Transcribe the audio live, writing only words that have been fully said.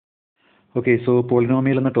Okay, so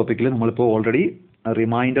polynomial എന്ന ടോപ്പിക്കിൽ നമ്മളിപ്പോൾ ഓൾറെഡി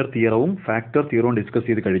റിമൈൻഡർ തിയറവും ഫാക്ടർ തിയറവും ഡിസ്കസ്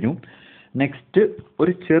ചെയ്ത് കഴിഞ്ഞു. നെക്സ്റ്റ്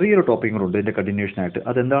ഒരു ചെറിയൊരു ടോപ്പിക്കും കൂടെ ഉണ്ട് ഇതിൻ്റെ കണ്ടിന്യൂഷനായിട്ട്.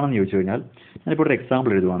 അതെന്താണെന്ന് ചോദിച്ചു കഴിഞ്ഞാൽ, ഞാനിപ്പോൾ ഒരു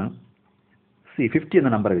എക്സാമ്പിൾ എഴുതുവാണ്. 50 എന്ന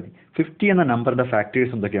നമ്പർ എഴുതി. 50 എന്ന നമ്പറിൻ്റെ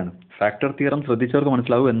ഫാക്ടേഴ്സ് എന്തൊക്കെയാണ്? ഫാക്ടർ തിയറം ശ്രദ്ധിച്ചവർക്ക്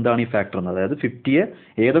മനസ്സിലാവും എന്താണ് ഈ ഫാക്ടർ എന്ന്. അതായത് 50യെ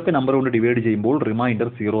ഏതൊക്കെ നമ്പർ കൊണ്ട് ഡിവൈഡ് ചെയ്യുമ്പോൾ റിമൈൻഡർ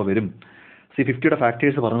 0 വരും. 50യുടെ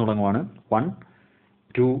ഫാക്ടേഴ്സ് പറഞ്ഞു തുടങ്ങുവാണ്. 1,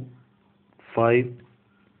 2, 5,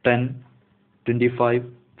 10, 25,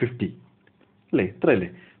 50 അല്ലേ? ഇത്രയല്ലേ?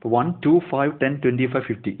 ഇപ്പോൾ 1, 2, 5, 10, 25,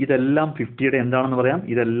 50 ഇതെല്ലാം 50യുടെ എന്താണെന്ന് പറയാം?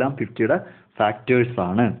 ഇതെല്ലാം 50യുടെ ഫാക്ടേഴ്സ്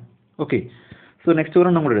ആണ്. ഓക്കെ, സോ നെക്സ്റ്റ്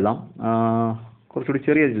ഒരെണ്ണം കൂടെ എഴുതാം. കുറച്ചുകൂടി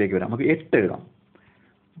ചെറിയ ഇതിലേക്ക് വരാം. നമുക്ക് 8 എഴുതാം.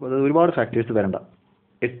 അപ്പോൾ അത് ഒരുപാട് ഫാക്ടേഴ്സ് വരണ്ട.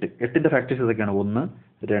 8ൻ്റെ ഫാക്ടേഴ്സ് ഏതൊക്കെയാണ്? 1,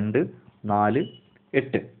 2, 4,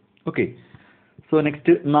 8. ഓക്കെ, സോ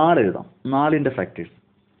നെക്സ്റ്റ് 4 എഴുതാം. 4ൻ്റെ ഫാക്ടേഴ്സ്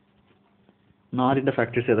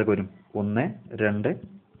ഏതൊക്കെ വരും? 1, 2,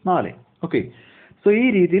 4. ഓക്കെ, സോ ഈ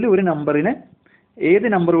രീതിയിൽ ഒരു നമ്പറിനെ ഏത്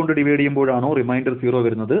നമ്പർ കൊണ്ട് ഡിവൈഡ് ചെയ്യുമ്പോഴാണോ റിമൈൻഡർ 0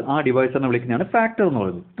 വരുന്നത് ആ ഡിവൈസറിനെ വിളിക്കുന്നതാണ് ഫാക്ടർ എന്ന്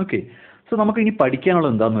പറയുന്നത്. ഓക്കെ, സോ നമുക്ക് ഇനി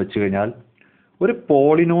പഠിക്കാനുള്ളത് എന്താണെന്ന് വെച്ച് കഴിഞ്ഞാൽ, ഒരു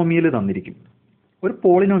പോളിനോമിയൽ തന്നിരിക്കും.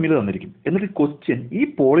 എന്നിട്ട് ക്വസ്റ്റ്യൻ, ഈ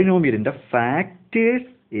പോളിനോമിയലിൻ്റെ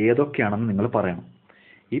ഫാക്ടേഴ്സ് ഏതൊക്കെയാണെന്ന് നിങ്ങൾ പറയണം.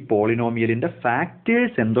 ഈ പോളിനോമിയലിൻ്റെ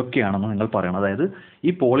ഫാക്ടേഴ്സ് എന്തൊക്കെയാണെന്ന് നിങ്ങൾ പറയണം. അതായത് ഈ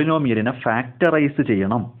പോളിനോമിയലിനെ ഫാക്ടറൈസ്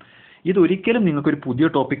ചെയ്യണം. ഇതൊരിക്കലും നിങ്ങൾക്കൊരു പുതിയ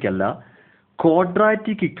ടോപ്പിക് അല്ല.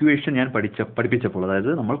 ക്വാഡ്രാറ്റിക് ഇക്വേഷൻ ഞാൻ പഠിപ്പിച്ചപ്പോൾ, അതായത്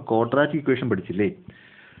നമ്മൾ ക്വാഡ്രാറ്റിക് ഇക്വേഷൻ പഠിച്ചില്ലേ?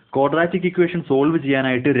 ക്വാഡ്രാറ്റിക് ഇക്വേഷൻ സോൾവ്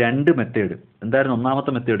ചെയ്യാനായിട്ട് 2 മെത്തേഡ്. എന്തായിരുന്നു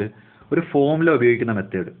ഒന്നാമത്തെ മെത്തേഡ്? ഒരു ഫോർമുല ഉപയോഗിക്കുന്ന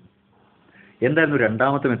മെത്തേഡ്. എന്തായിരുന്നു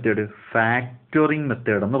രണ്ടാമത്തെ മെത്തേഡ്? ഫാക്ടറിങ്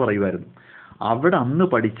മെത്തേഡ് എന്ന് പറയുമായിരുന്നു. അവിടെ അന്ന്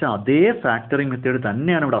പഠിച്ച അതേ ഫാക്ടറിങ് മെത്തേഡ്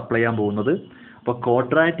തന്നെയാണ് ഇവിടെ അപ്ലൈ ചെയ്യാൻ പോകുന്നത്. അപ്പോൾ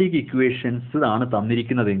ക്വാഡ്രാറ്റിക് ഇക്വേഷൻസ് ആണ്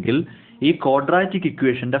തന്നിരിക്കുന്നതെങ്കിൽ ഈ ക്വാഡ്രാറ്റിക്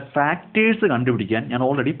ഇക്വേഷൻ്റെ ഫാക്ടേഴ്സ് കണ്ടുപിടിക്കാൻ ഞാൻ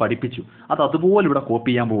ഓൾറെഡി പഠിപ്പിച്ചു. അത് അതുപോലെ ഇവിടെ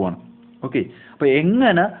കോപ്പി ചെയ്യാൻ പോവുകയാണ്. ഓക്കെ, അപ്പോൾ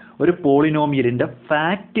എങ്ങനെ ഒരു പോളിനോമിയലിൻ്റെ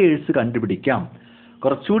ഫാക്ടേഴ്സ് കണ്ടുപിടിക്കാം?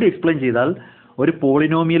 കുറച്ചുകൂടി എക്സ്പ്ലെയിൻ ചെയ്താൽ, ഒരു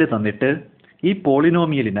പോളിനോമിയൽ തന്നിട്ട് ഈ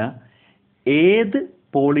പോളിനോമിയലിന് ഏത്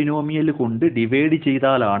പോളിനോമിയൽ കൊണ്ട് ഡിവൈഡ്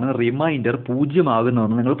ചെയ്താലാണ് റിമൈൻഡർ 0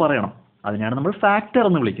 ആകുന്നതെന്ന് നിങ്ങൾ പറയണം. അതിനാണ് നമ്മൾ ഫാക്ടർ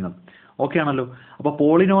എന്ന് വിളിക്കുന്നത്. ഓക്കെ ആണല്ലോ? അപ്പോൾ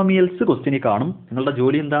പോളിനോമിയൽസ് ക്വസ്റ്റ്യനിൽ കാണും. നിങ്ങളുടെ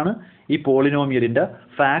ജോലി എന്താണ്? ഈ പോളിനോമിയലിൻ്റെ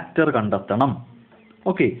ഫാക്ടർ കണ്ടെത്തണം.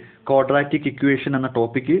 ഓക്കെ, ക്വാഡ്രാറ്റിക് ഇക്വേഷൻ എന്ന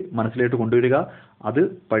ടോപ്പിക്ക് മനസ്സിലായിട്ട് കൊണ്ടുവരിക. അത്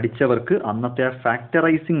പഠിച്ചവർക്ക് അന്നത്തെ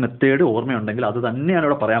ഫാക്ടറൈസിങ് മെത്തേഡ് ഓർമ്മയുണ്ടെങ്കിൽ അത് തന്നെയാണ്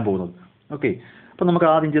ഇവിടെ പറയാൻ പോകുന്നത്. ഓക്കെ, അപ്പോൾ നമുക്ക്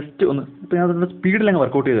ആദ്യം ജസ്റ്റ് ഒന്ന്, ഇപ്പോൾ ഞാൻ അതിൻ്റെ സ്പീഡിൽ അങ്ങ്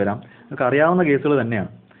വർക്കൗട്ട് ചെയ്ത് തരാം. നമുക്ക് അറിയാവുന്ന കേസുകൾ തന്നെയാണ്.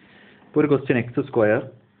 ഇപ്പോൾ ഒരു ക്വസ്റ്റ്യൻ x² +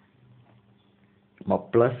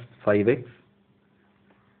 5x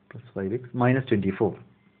 - 24.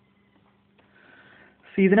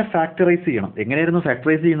 ഇതിനെ ഫാക്ടറൈസ് ചെയ്യണം. എങ്ങനെയായിരുന്നു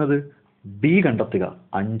ഫാക്ടറൈസ് ചെയ്യുന്നത്? b കണ്ടെത്തുക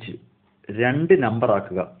 5, 2 നമ്പർ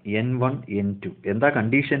ആക്കുക n1 n2. എന്താ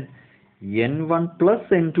കണ്ടീഷൻ? n1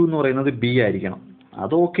 + n2 എന്ന് പറയുന്നത് b ആയിരിക്കണം.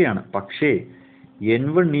 അത് ഓക്കെയാണ്. പക്ഷേ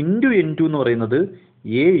n1 × n2 എന്ന് പറയുന്നത്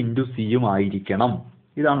a × c ആയിരിക്കണം.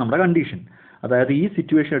 ഇതാണ് നമ്മുടെ കണ്ടീഷൻ. അതായത് ഈ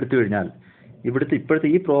സിറ്റുവേഷൻ എടുത്തു കഴിഞ്ഞാൽ, ഇപ്പോഴത്തെ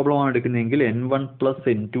ഈ പ്രോബ്ലമാണ് എടുക്കുന്നതെങ്കിൽ n1 +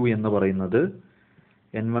 n2 എന്ന് പറയുന്നത്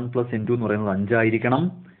 5 ആയിരിക്കണം.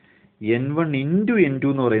 n1 × n2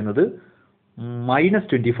 എന്ന് പറയുന്നത്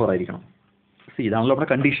 -24 ആയിരിക്കണം. ഇതാണല്ലോ നമ്മുടെ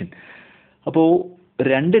കണ്ടീഷൻ. അപ്പോൾ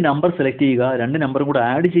 2 നമ്പർ സെലക്ട് ചെയ്യുക. 2 നമ്പറും കൂടെ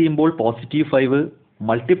ആഡ് ചെയ്യുമ്പോൾ +5,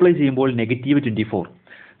 മൾട്ടിപ്ലൈ ചെയ്യുമ്പോൾ -24.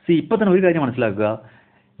 ഇപ്പോൾ തന്നെ ഒരു കാര്യം മനസ്സിലാക്കുക.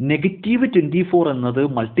 -24 എന്നത്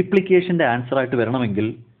മൾട്ടിപ്ലിക്കേഷൻ്റെ ആൻസർ ആയിട്ട് വരണമെങ്കിൽ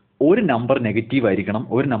ഒരു നമ്പർ നെഗറ്റീവ് ആയിരിക്കണം,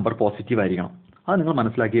 ഒരു നമ്പർ പോസിറ്റീവ് ആയിരിക്കണം. അത് നിങ്ങൾ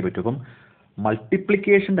മനസ്സിലാക്കിയേ പറ്റൂ. അപ്പം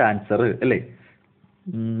മൾട്ടിപ്ലിക്കേഷൻ്റെ ആൻസർ അല്ലേ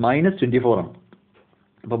 -24 ആണ്.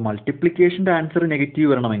 അപ്പം മൾട്ടിപ്ലിക്കേഷൻ്റെ ആൻസർ നെഗറ്റീവ്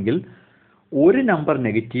വരണമെങ്കിൽ ഒരു നമ്പർ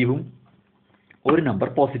നെഗറ്റീവും ഒരു നമ്പർ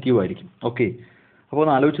പോസിറ്റീവ് ആയിരിക്കും. ഓക്കെ, അപ്പോൾ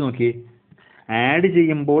ഒന്ന് ആലോചിച്ച് നോക്കിയേ. ആഡ്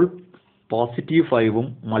ചെയ്യുമ്പോൾ +5ഉം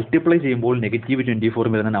മൾട്ടിപ്ലൈ ചെയ്യുമ്പോൾ -24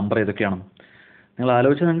 വരുന്ന നമ്പർ ഏതൊക്കെയാണ്? നിങ്ങൾ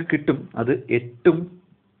ആലോചിച്ചാൽ നിങ്ങൾക്ക് കിട്ടും. അത് 8ഉം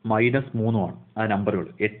 -3ഉം ആണ് ആ നമ്പറുകൾ.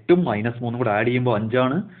 8ഉം -3ഉം കൂടെ ആഡ് ചെയ്യുമ്പോൾ 5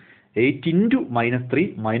 ആണ്. 8 × -3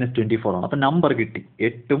 -24 ആണ്. അപ്പം നമ്പർ കിട്ടി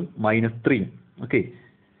 8ഉം -3ഉം. ഓക്കെ,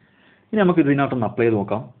 ഇനി നമുക്ക് ഇതിനകത്തൊന്ന് അപ്ലൈ ചെയ്ത്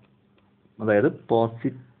നോക്കാം. അതായത്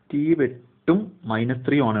 +8ഉം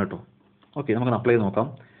 -3ഉം ആണ് കേട്ടോ. ഓക്കെ, നമുക്കൊന്ന് അപ്ലൈ ചെയ്ത് നോക്കാം.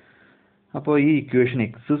 അപ്പോൾ ഈ ഇക്വേഷൻ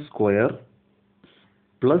x²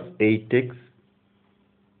 + 8x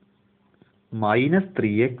 -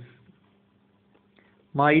 3x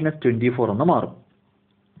 - 24 എന്ന് മാറും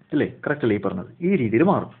അല്ലേ? കറക്റ്റ് അല്ലേ ഈ പറഞ്ഞത്? ഈ രീതിയിൽ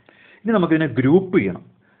മാറും. ഇനി നമുക്കിതിനെ ഗ്രൂപ്പ് ചെയ്യണം.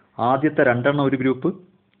 ആദ്യത്തെ 2 എണ്ണം ഒരു ഗ്രൂപ്പ്,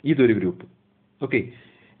 ഇതൊരു ഗ്രൂപ്പ്. ഓക്കെ,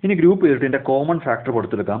 ഇനി ഗ്രൂപ്പ് ചെയ്തിട്ട് ഇതിൻ്റെ കോമൺ ഫാക്ടർ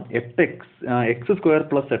കൊടുത്തെടുക്കാം. x² +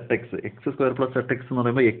 8x എന്ന്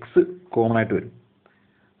പറയുമ്പോൾ x കോമൺ ആയിട്ട് വരും.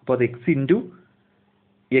 അപ്പോൾ അത് x ×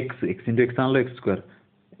 x ആണല്ലോ x²,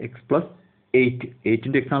 x + 8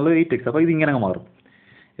 × x ആണല്ലോ 8x. അപ്പോൾ ഇതിങ്ങനെ അങ്ങ് മാറും.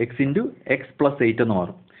 x × x + 8 എന്ന്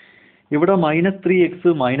മാറും. ഇവിടെ -3x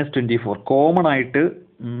 -24 കോമൺ ആയിട്ട്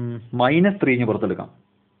 -3 ഇനി പുറത്തെടുക്കാം.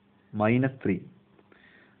 -3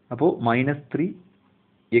 അപ്പോൾ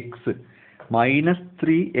 -3x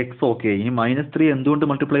 -3x ഓക്കെ. ഇനി -3 എന്തുകൊണ്ട്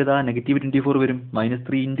മൾട്ടിപ്ലൈ ചെയ്താൽ -24 വരും?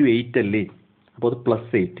 -3 × 8 അല്ലേ, അപ്പോൾ അത്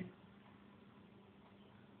 +8.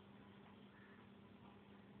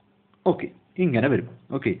 ഓക്കെ, ഇങ്ങനെ വരും.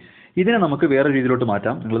 ഓക്കെ, ഇതിനെ നമുക്ക് വേറെ രീതിയിലോട്ട്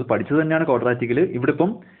മാറ്റാം. നിങ്ങളത് പഠിച്ചത് തന്നെയാണ് ക്വാഡ്രാറ്റിക്കിൽ. ഇവിടെ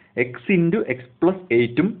ഇപ്പം x × x +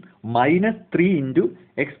 8 -3 ×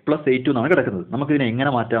 x + 8 എന്നാണ് കിടക്കുന്നത്. നമുക്കിതിനെ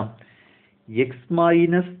എങ്ങനെ മാറ്റാം? x -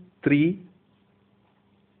 3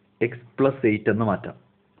 x + 8 എന്ന് മാറ്റാം.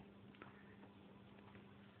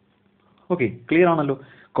 ഓക്കെ, ക്ലിയർ ആണല്ലോ.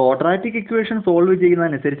 ക്വാഡ്രാറ്റിക് ഇക്വേഷൻ സോൾവ്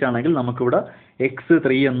ചെയ്യുന്നതനുസരിച്ചാണെങ്കിൽ നമുക്കിവിടെ x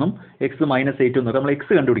 3 എന്നും x - 8 എന്നും നമ്മൾ x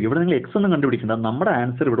കണ്ടുപിടിക്കും. ഇവിടെ നിങ്ങൾ x ഒന്നും കണ്ടുപിടിക്കേണ്ട, നമ്മുടെ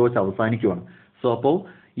ആൻസർ ഇവിടെ വെച്ച് അവസാനിക്കുവാണ്. സോ അപ്പോൾ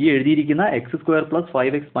ഈ എഴുതിയിരിക്കുന്ന x² +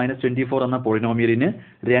 5x - 24 എന്ന പോളിനോമിയലിന്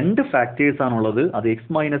 2 ഫാക്ടേഴ്സ് ആണുള്ളത്. അത് x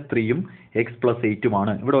 - 3 x + 8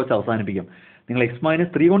 ആണ്. ഇവിടെ വെച്ച് അവസാനിപ്പിക്കാം. നിങ്ങൾ x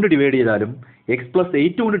 - 3 കൊണ്ട് ഡിവൈഡ് ചെയ്താലും x +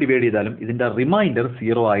 8 കൊണ്ട് ഡിവൈഡ് ചെയ്താലും ഇതിൻ്റെ റിമൈൻഡർ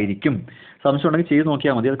 0 ആയിരിക്കും. സംശയം ഉണ്ടെങ്കിൽ ചെയ്ത്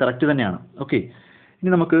നോക്കിയാൽ മതി, അത് കറക്റ്റ് തന്നെയാണ്. ഓക്കെ, ഇനി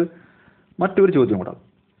നമുക്ക് മറ്റൊരു ചോദ്യം കൂടെ.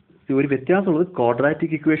 ഒരു വ്യത്യാസമുള്ളത്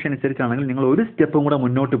ക്വാഡ്രാറ്റിക് ഇക്വേഷൻ അനുസരിച്ചാണെങ്കിൽ നിങ്ങൾ ഒരു സ്റ്റെപ്പും കൂടെ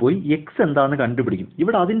മുന്നോട്ട് പോയി x എന്താണെന്ന് കണ്ടുപിടിക്കും.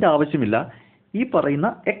 ഇവിടെ അതിൻ്റെ ആവശ്യമില്ല. ഈ പറയുന്ന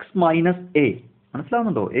x - a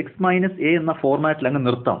മനസ്സിലാവുന്നുണ്ടോ? x - a എന്ന ഫോർമാറ്റിൽ അങ്ങ്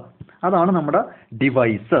നിർത്താം. അതാണ് നമ്മുടെ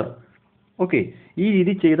ഡിവൈസർ. ഓക്കെ, ഈ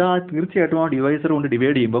രീതി ചെയ്താൽ തീർച്ചയായിട്ടും ആ ഡിവൈസർ കൊണ്ട്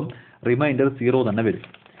ഡിവൈഡ് ചെയ്യുമ്പം റിമൈൻഡർ 0 തന്നെ വരും.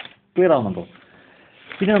 ക്ലിയർ ആവുന്നുണ്ടോ?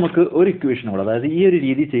 പിന്നെ നമുക്ക് ഒരു ഇക്വേഷൻ കൂടെ, അതായത് ഈ ഒരു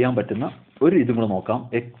രീതി ചെയ്യാൻ പറ്റുന്ന ഒരു ഇതും കൂടെ നോക്കാം.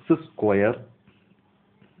 x²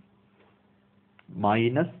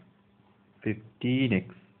 - 15x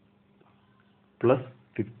 +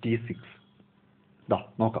 56.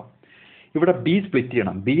 നോക്കാം. ഇവിടെ b സ്പ്ലിറ്റ്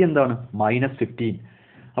ചെയ്യണം. b എന്താണ്? -15.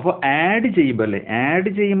 അപ്പോൾ ആഡ് ചെയ്യുമ്പോൾ അല്ലേ, ആഡ്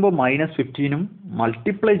ചെയ്യുമ്പോൾ -15ഉം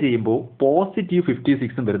മൾട്ടിപ്ലൈ ചെയ്യുമ്പോൾ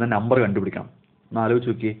 +56ഉം വരുന്ന നമ്പർ കണ്ടുപിടിക്കണം. ഒന്ന് ആലോചിച്ച്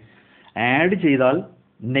നോക്കിയേ. ആഡ് ചെയ്താൽ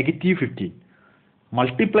 -15,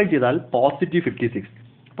 മൾട്ടിപ്ലൈ ചെയ്താൽ +56.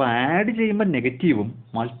 അപ്പോൾ ആഡ് ചെയ്യുമ്പോൾ നെഗറ്റീവും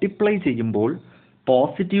മൾട്ടിപ്ലൈ ചെയ്യുമ്പോൾ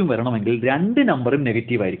പോസിറ്റീവും വരണമെങ്കിൽ 2 നമ്പറും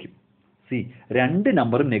നെഗറ്റീവ് ആയിരിക്കും. രണ്ട്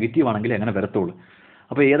നമ്പറും നെഗറ്റീവ് ആണെങ്കിൽ എങ്ങനെ വരത്തുള്ളൂ?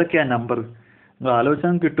 അപ്പോൾ ഏതൊക്കെയാണ് നമ്പർ? നിങ്ങൾ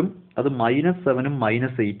ആലോചിച്ചാൽ കിട്ടും. അത് -7ഉം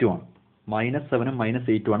 -8ഉം ആണ്. -7ഉം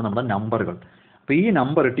 -8ഉം ആണ് നമ്മുടെ നമ്പറുകൾ. അപ്പോൾ ഈ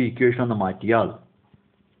നമ്പർ ഇട്ട് ഇക്വേഷൻ ഒന്ന് മാറ്റിയാൽ,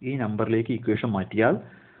 ഈ നമ്പറിലേക്ക് ഇക്വേഷൻ മാറ്റിയാൽ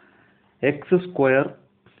x² -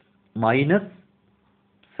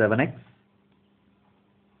 7x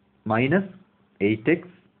 - 8x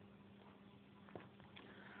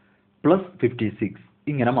 + 56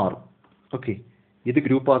 ഇങ്ങനെ മാറും. ഓക്കെ, ഇത്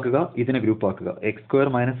ഗ്രൂപ്പ് ആക്കുക, ഇതിനെ ഗ്രൂപ്പ് ആക്കുക. x²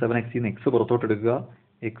 - 7x ന്ന് x പുറത്തോട്ട് എടുക്കുക.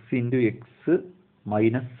 x × x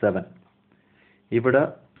 - 7. ഇവിടെ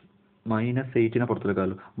 -8നെ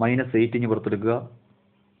പുറത്തെടുക്കാമല്ലോ. -8 ഇനി പുറത്തെടുക്കുക.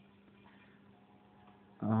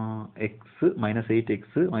 x -8x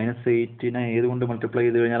 -8നെ ഏത് കൊണ്ട് മൾട്ടിപ്ലൈ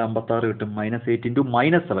ചെയ്ത് കഴിഞ്ഞാൽ 56 കിട്ടും. -8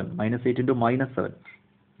 × -7.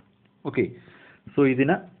 ഓക്കെ, സോ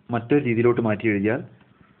ഇതിനെ മറ്റൊരു രീതിയിലോട്ട് മാറ്റി എഴുതിയാൽ,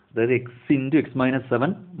 അതായത് x × x -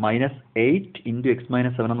 7 -8 × x -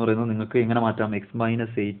 7 എന്ന് പറയുന്നത് നിങ്ങൾക്ക് എങ്ങനെ മാറ്റാം? x -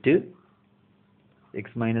 8ഉം x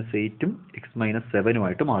 -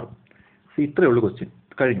 7ഉമായിട്ട് മാറും. സോ ഇത്രയേ ഉള്ളൂ ക്വസ്റ്റ്യൻ.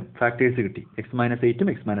 കഴിഞ്ഞു, ഫാക്ടേഴ്സ് കിട്ടി. x - 8ഉം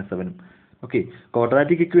x - 7ഉം. Okay,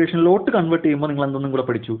 quadratic ഇക്വേഷനിലോട്ട് convert ചെയ്യുമ്പോൾ നിങ്ങൾ എന്തൊന്നും കൂടെ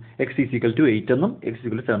പഠിച്ചു? x = 8 എന്നും x =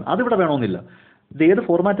 7. അതിവിടെ വേണമെന്നില്ല. ഇത് ഏത്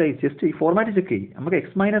ഫോർമാറ്റായി? ജസ്റ്റ് ഈ ഫോർമാറ്റ് ചെക്ക് ചെയ്യും. നമുക്ക് x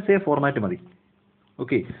 - a ഫോർമാറ്റ് മതി.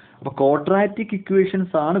 ഓക്കെ, അപ്പോൾ ക്വാഡ്രാറ്റിക്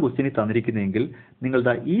ഇക്വേഷൻസ് ആണ് ക്വസ്റ്റ്യനിൽ തന്നിരിക്കുന്നതെങ്കിൽ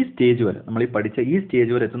നിങ്ങളുടെ ഈ സ്റ്റേജ് വരെ, നമ്മൾ ഈ പഠിച്ച ഈ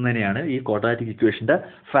സ്റ്റേജ് വരെ എത്തുന്നതിനെയാണ് ഈ ക്വാഡ്രാറ്റിക് ഇക്വേഷൻ്റെ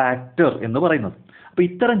ഫാക്ടർ എന്ന് പറയുന്നത്. അപ്പോൾ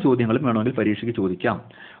ഇത്തരം ചോദ്യങ്ങളും വേണമെങ്കിൽ പരീക്ഷയ്ക്ക് ചോദിക്കാം.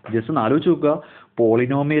 ജസ്റ്റ് ഒന്ന് ആലോചിച്ച് നോക്കുക.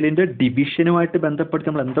 പോളിനോമിയലിൻ്റെ ഡിവിഷനുമായിട്ട് ബന്ധപ്പെട്ട്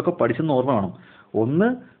നമ്മൾ എന്തൊക്കെ പഠിച്ചെന്ന് ഓർമ്മ വേണം. ഒന്ന്,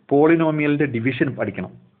 പോളിനോമിയലിൻ്റെ ഡിവിഷൻ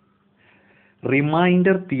പഠിക്കണം.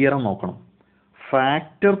 റിമൈൻഡർ തിയറം നോക്കണം.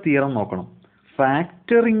 ഫാക്ടർ തിയറം നോക്കണം.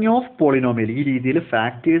 ഫാക്ടറിങ് ഓഫ് പോളിനോമിയൽ, ഈ രീതിയിൽ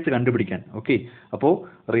ഫാക്ടേഴ്സ് കണ്ടുപിടിക്കാൻ. ഓക്കെ, അപ്പോൾ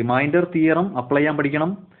റിമൈൻഡർ തിയറം അപ്ലൈ ചെയ്യാൻ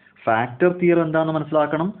പഠിക്കണം. ഫാക്ടർ തിയറം എന്താണെന്ന്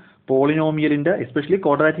മനസ്സിലാക്കണം. പോളിനോമിയലിൻ്റെ, എസ്പെഷ്യലി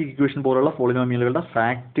ക്വാഡ്രാറ്റിക് ഇക്വേഷൻ പോലുള്ള പോളിനോമിയലുകളുടെ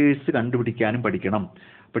ഫാക്ടേഴ്സ് കണ്ടുപിടിക്കാനും പഠിക്കണം.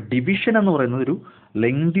 അപ്പോൾ ഡിവിഷൻ എന്ന് പറയുന്നത് ഒരു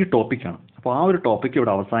ലെങ്തി ടോപ്പിക്കാണ്. അപ്പോൾ ആ ഒരു ടോപ്പിക്ക്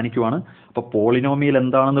ഇവിടെ അവസാനിക്കുവാണ്. അപ്പോൾ പോളിനോമിയൽ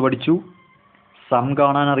എന്താണെന്ന് പഠിച്ചു, സം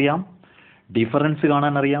കാണാൻ അറിയാം, ഡിഫറൻസ്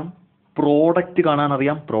കാണാൻ അറിയാം, പ്രോഡക്റ്റ് കാണാൻ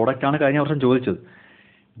അറിയാം. പ്രോഡക്റ്റാണ് കഴിഞ്ഞ വർഷം ചോദിച്ചത്.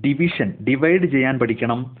 ഡിവിഷൻ, ഡിവൈഡ് ചെയ്യാൻ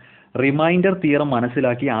പഠിക്കണം. റിമൈൻഡർ തിയറം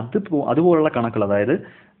മനസ്സിലാക്കി അതുപോലുള്ള കണക്കുകൾ, അതായത്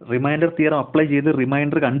റിമൈൻഡർ തിയറം അപ്ലൈ ചെയ്ത്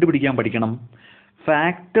റിമൈൻഡർ കണ്ടുപിടിക്കാൻ പഠിക്കണം.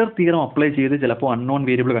 ഫാക്ടർ തിയറം അപ്ലൈ ചെയ്ത് ചിലപ്പോൾ അൺനോൺ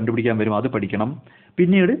വേരിയബിൾ കണ്ടുപിടിക്കാൻ വരും, അത് പഠിക്കണം.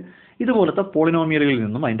 പിന്നീട് ഇതുപോലത്തെ പോളിനോമിയലുകളിൽ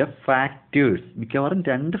നിന്നും അതിൻ്റെ ഫാക്ടേഴ്സ്, മിക്കവാറും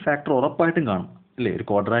 2 ഫാക്ടർ ഉറപ്പായിട്ടും കാണും അല്ലേ? ഒരു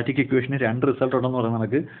ക്വാഡ്രാറ്റിക് ഇക്വേഷന് 2 റിസൾട്ട് ഉണ്ടെന്ന് പറയുന്നത്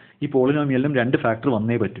നമുക്ക് ഈ പോളിനോമിയലിലും 2 ഫാക്ടർ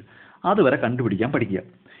വന്നേ പറ്റൂ. അതുവരെ കണ്ടുപിടിക്കാൻ പഠിക്കുക.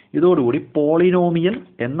 ഇതോടുകൂടി പോളിനോമിയൽ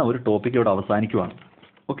എന്ന ഒരു ടോപ്പിക്ക് ഇവിടെ അവസാനിക്കുവാണ്.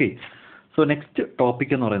 ഓക്കെ, സോ നെക്സ്റ്റ്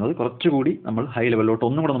ടോപ്പിക് എന്ന് പറയുന്നത് കുറച്ചുകൂടി നമ്മൾ ഹൈ ലെവലിലോട്ട്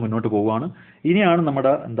ഒന്നും കൂടെ മുന്നോട്ട് പോവുകയാണ്. ഇനിയാണ്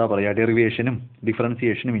നമ്മുടെ എന്താ പറയുക ഡെറിവേഷനും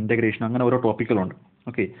ഡിഫറൻസിയേഷനും ഇൻ്റഗ്രേഷനും അങ്ങനെ ഓരോ ടോപ്പിക്കുകളുണ്ട്.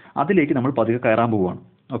 ഓക്കെ, അതിലേക്ക് നമ്മൾ പതുക്കെ കയറാൻ പോവുകയാണ്.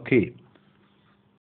 ഓക്കെ.